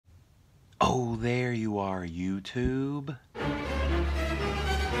Oh, there you are, YouTube.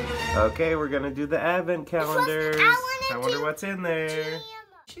 Okay, we're gonna do the advent calendars. I wonder what's in there.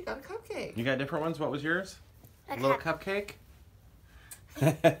 She got a cupcake. You got different ones? What was yours? A little cupcake?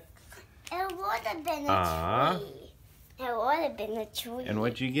 It would have been a tree. It would have been a tree. And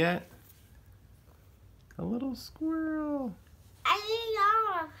what'd you get? A little squirrel. I didn't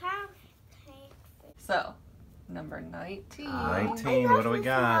know a cupcake. So, number 19. 19, what do we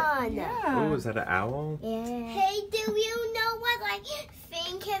got? Yeah. Oh, is that an owl? Yeah. Hey, do you know what I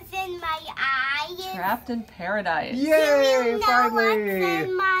think is in my eye? Trapped in Paradise. Yay, finally!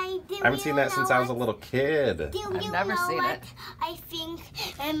 I haven't seen that since I was a little kid. I've never seen it. I think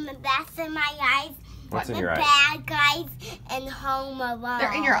that's in my eyes. What's in your eyes? The bad guys and Home Alone.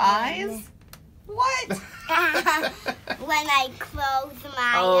 They're in your eyes? What? When I close my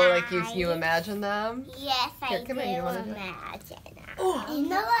eyes. Oh, like you imagine them? Yes, Here, I come do here, you wanna do it? imagine. Oh. You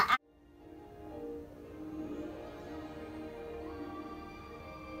know what?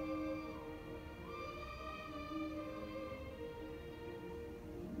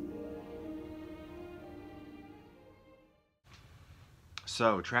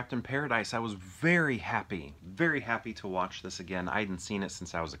 So, Trapped in Paradise, I was very happy to watch this again. I hadn't seen it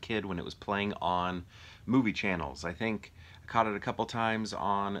since I was a kid when it was playing on movie channels. I think I caught it a couple times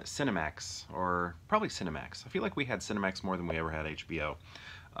on Cinemax, or probably Cinemax. I feel like we had Cinemax more than we ever had HBO.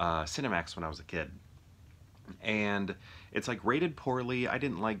 Cinemax when I was a kid. And it's like rated poorly. I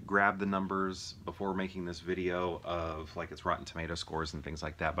didn't like grab the numbers before making this video of like its Rotten Tomato scores and things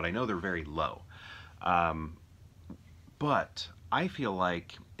like that, but I know they're very low. But I feel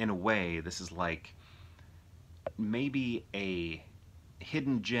like, in a way, this is like maybe a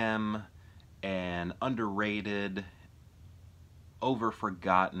hidden gem, an underrated,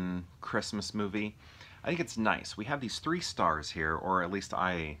 over-forgotten Christmas movie. I think it's nice. We have these 3 stars here, or at least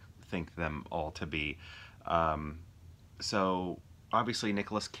I think them all to be. So, obviously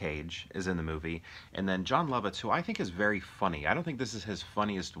Nicolas Cage is in the movie, and then Jon Lovitz, who I think is very funny. I don't think this is his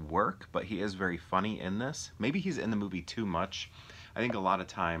funniest work, but he is very funny in this. Maybe he's in the movie too much. I think a lot of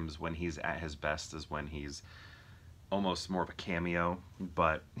times when he's at his best is when he's almost more of a cameo,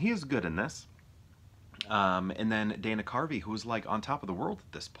 but he is good in this. And then Dana Carvey, who was like on top of the world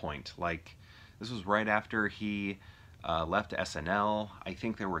at this point. Like, this was right after he left SNL. I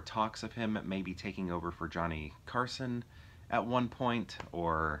think there were talks of him maybe taking over for Johnny Carson at one point,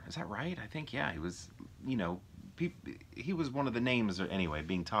 or is that right? I think, yeah, he was, you know, he was one of the names anyway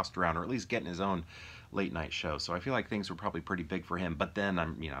being tossed around, or at least getting his own late night show. So I feel like things were probably pretty big for him. But then I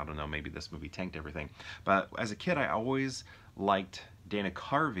don't know, maybe this movie tanked everything. But as a kid, I always liked Dana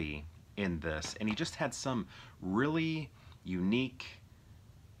Carvey in this, and he just had some really unique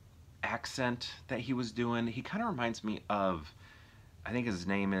accent that he was doing. He kind of reminds me of, I think his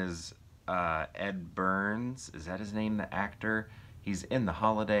name is Ed Burns. Is that his name, the actor? He's in The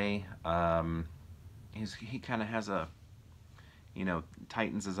Holiday. He kind of has a, you know,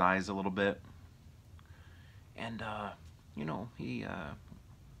 tightens his eyes a little bit. And, you know, he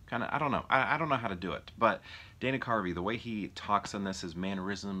kind of, I don't know. I don't know how to do it. But Dana Carvey, the way he talks on this, his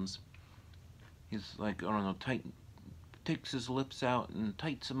mannerisms, he's like, I don't know, takes his lips out and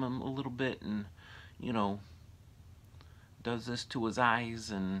tights them a little bit, and, you know, does this to his eyes,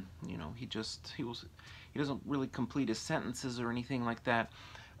 and, you know, he doesn't really complete his sentences or anything like that.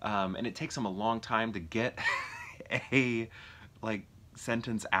 And it takes him a long time to get a, like,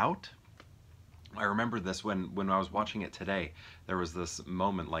 sentence out. I remember this when I was watching it today. There was this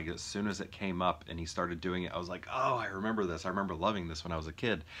moment, like, as soon as it came up and he started doing it, I was like, oh, I remember this. I remember loving this when I was a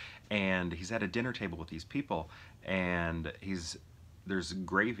kid. And he's at a dinner table with these people, and there's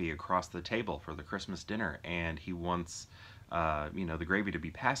gravy across the table for the Christmas dinner, and he wants, you know, the gravy to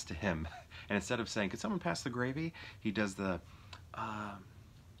be passed to him. And instead of saying, could someone pass the gravy, he does the,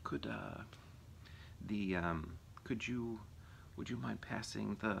 would you mind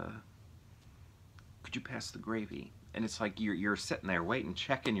passing could you pass the gravy? And it's like you're sitting there waiting,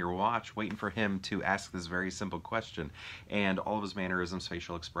 checking your watch, waiting for him to ask this very simple question. And all of his mannerisms,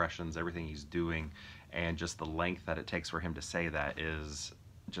 facial expressions, everything he's doing, and just the length that it takes for him to say that is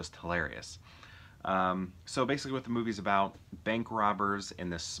just hilarious. So basically what the movie's about, bank robbers in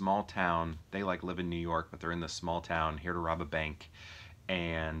this small town. They like live in New York, but they're in this small town here to rob a bank.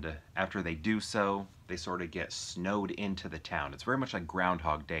 And after they do so, they sort of get snowed into the town. It's very much like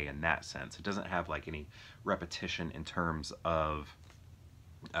Groundhog Day in that sense. It doesn't have like any repetition in terms of,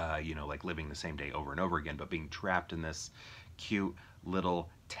 you know, like living the same day over and over again, but being trapped in this cute little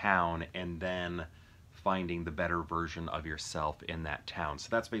town and then finding the better version of yourself in that town. So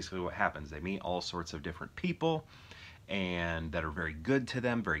that's basically what happens. They meet all sorts of different people, and that are very good to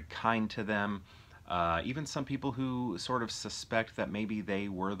them, very kind to them. Even some people who sort of suspect that maybe they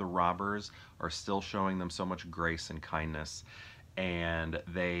were the robbers are still showing them so much grace and kindness, and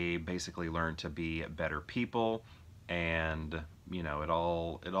they basically learn to be better people. And you know, it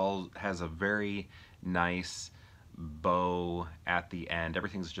all has a very nice bow at the end.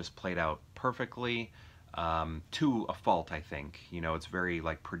 Everything's just played out perfectly, to a fault, I think. You know, it's very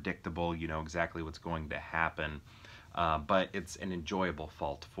like predictable. You know exactly what's going to happen. But it's an enjoyable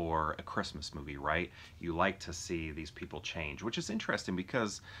fault for a Christmas movie, right? You like to see these people change, which is interesting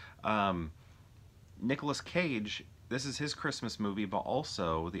because Nicolas Cage, this is his Christmas movie, but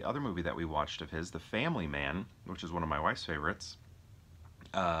also the other movie that we watched of his, The Family Man, which is one of my wife's favorites.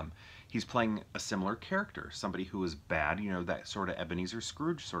 He's playing a similar character, somebody who is bad, you know, that sort of Ebenezer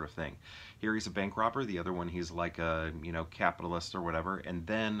Scrooge sort of thing. Here he's a bank robber, the other one he's like a, you know, capitalist or whatever, and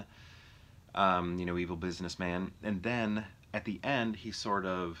then you know, evil businessman, and then at the end he sort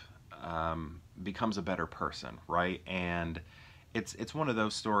of becomes a better person, right? And it's one of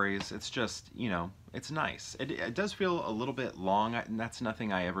those stories. It's just, you know, it's nice. It does feel a little bit long, and that's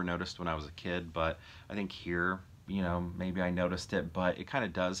nothing I ever noticed when I was a kid, but I think here, you know, maybe I noticed it, but it kind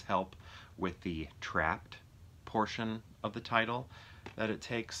of does help with the trapped portion of the title, that it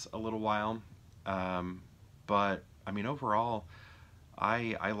takes a little while. But I mean, overall,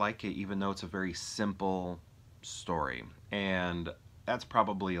 I like it, even though it's a very simple story. And that's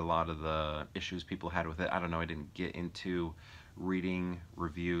probably a lot of the issues people had with it. I don't know, I didn't get into reading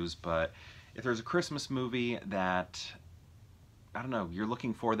reviews, but if there's a Christmas movie that, I don't know, you're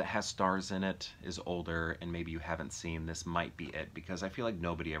looking for that has stars in it, is older, and maybe you haven't seen, this might be it, because I feel like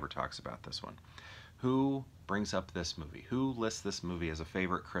nobody ever talks about this one. Who brings up this movie? Who lists this movie as a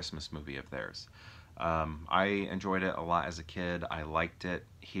favorite Christmas movie of theirs? I enjoyed it a lot as a kid. I liked it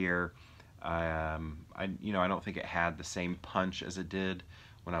here. You know, I don't think it had the same punch as it did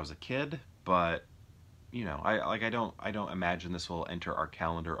when I was a kid, but you know, I don't imagine this will enter our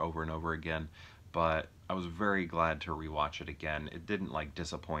calendar over and over again, but I was very glad to rewatch it again. It didn't like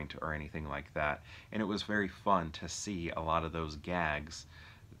disappoint or anything like that, and it was very fun to see a lot of those gags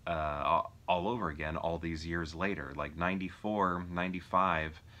all over again all these years later, like 94,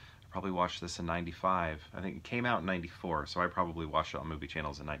 95. Probably watched this in 95. I think it came out in 94, so I probably watched it on movie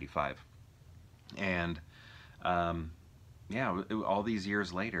channels in 95. And yeah, all these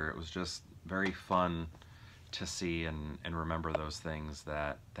years later, it was just very fun to see and remember those things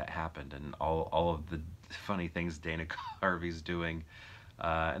that happened, and all of the funny things Dana Carvey's doing,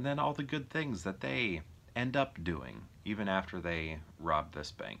 and then all the good things that they end up doing even after they rob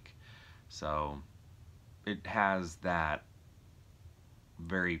this bank. So it has that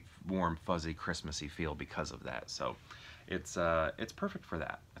very warm, fuzzy, Christmassy feel because of that. So it's perfect for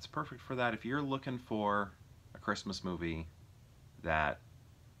that. It's perfect for that. If you're looking for a Christmas movie that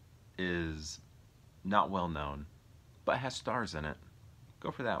is not well known but has stars in it,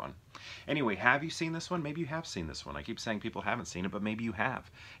 go for that one. Anyway, have you seen this one? Maybe you have seen this one. I keep saying people haven't seen it, but maybe you have.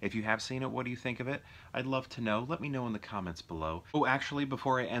 If you have seen it, what do you think of it? I'd love to know. Let me know in the comments below. Oh, actually,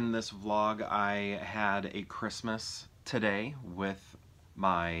 before I end this vlog, I had a Christmas today with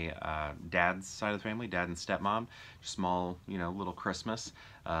my dad's side of the family, dad and stepmom. Small, you know, little Christmas.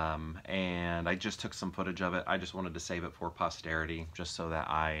 And I just took some footage of it. I just wanted to save it for posterity, just so that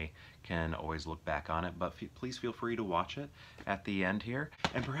I can always look back on it. But please feel free to watch it at the end here.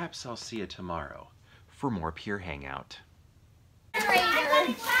 And perhaps I'll see you tomorrow for more Pure Hangout. A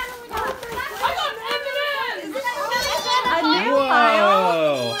new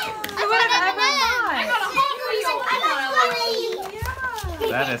file? I would have ever bought. I got a hole for you.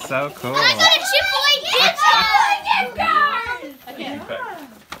 That is so cool. I got a Chipotle gift card! Okay.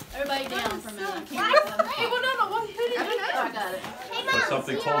 Everybody down for a minute. I can't Hey, well, no, who did you Oh, I got it. Hey, But Mom,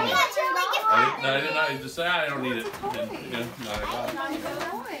 something told me. I got Chipotle gift card. I didn't just say I don't need it. And, yeah, no, I got it.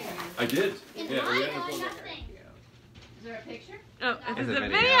 I did. Yeah, we had a Is there a picture? Oh, Is this is it a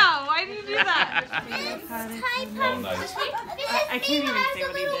video? video. Why did you do that? Oh, nice. I can't even see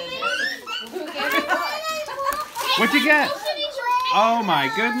what he did. What'd you get? Oh my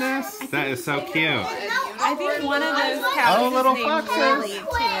goodness, that is so cute. I think one of those cows Oh, little is named foxes. Lily, too.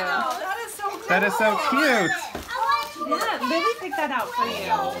 That is so cute. Yeah, Lily picked that out for you.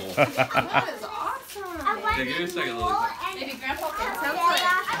 That is awesome. Yeah, give me a second, Lily. Maybe Grandpa can.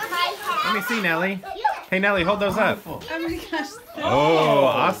 Let me see, Nellie. Hey, Nellie, hold those up. Oh my gosh. Oh,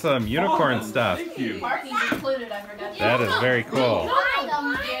 awesome. Unicorn stuff. Thank you. Parking's included, I forgot. That is very cool.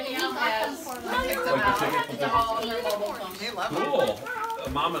 Danielle has picked them out. They're all on their mobile phones. Cool.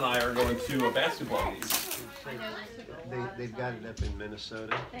 Mom and I are going to a basketball game. They've got it up in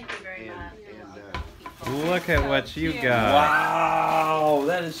Minnesota. Thank you very much. And Look at what you got. Wow,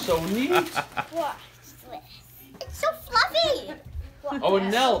 that is so neat. Watch this. It's so fluffy. Oh,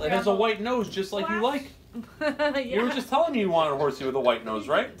 and Nell, it has a white nose just like you like. You were just telling me you wanted a horsey with a white nose,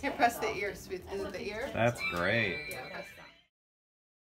 right? Can't press the ear. Is it the ear? That's great. Yeah, press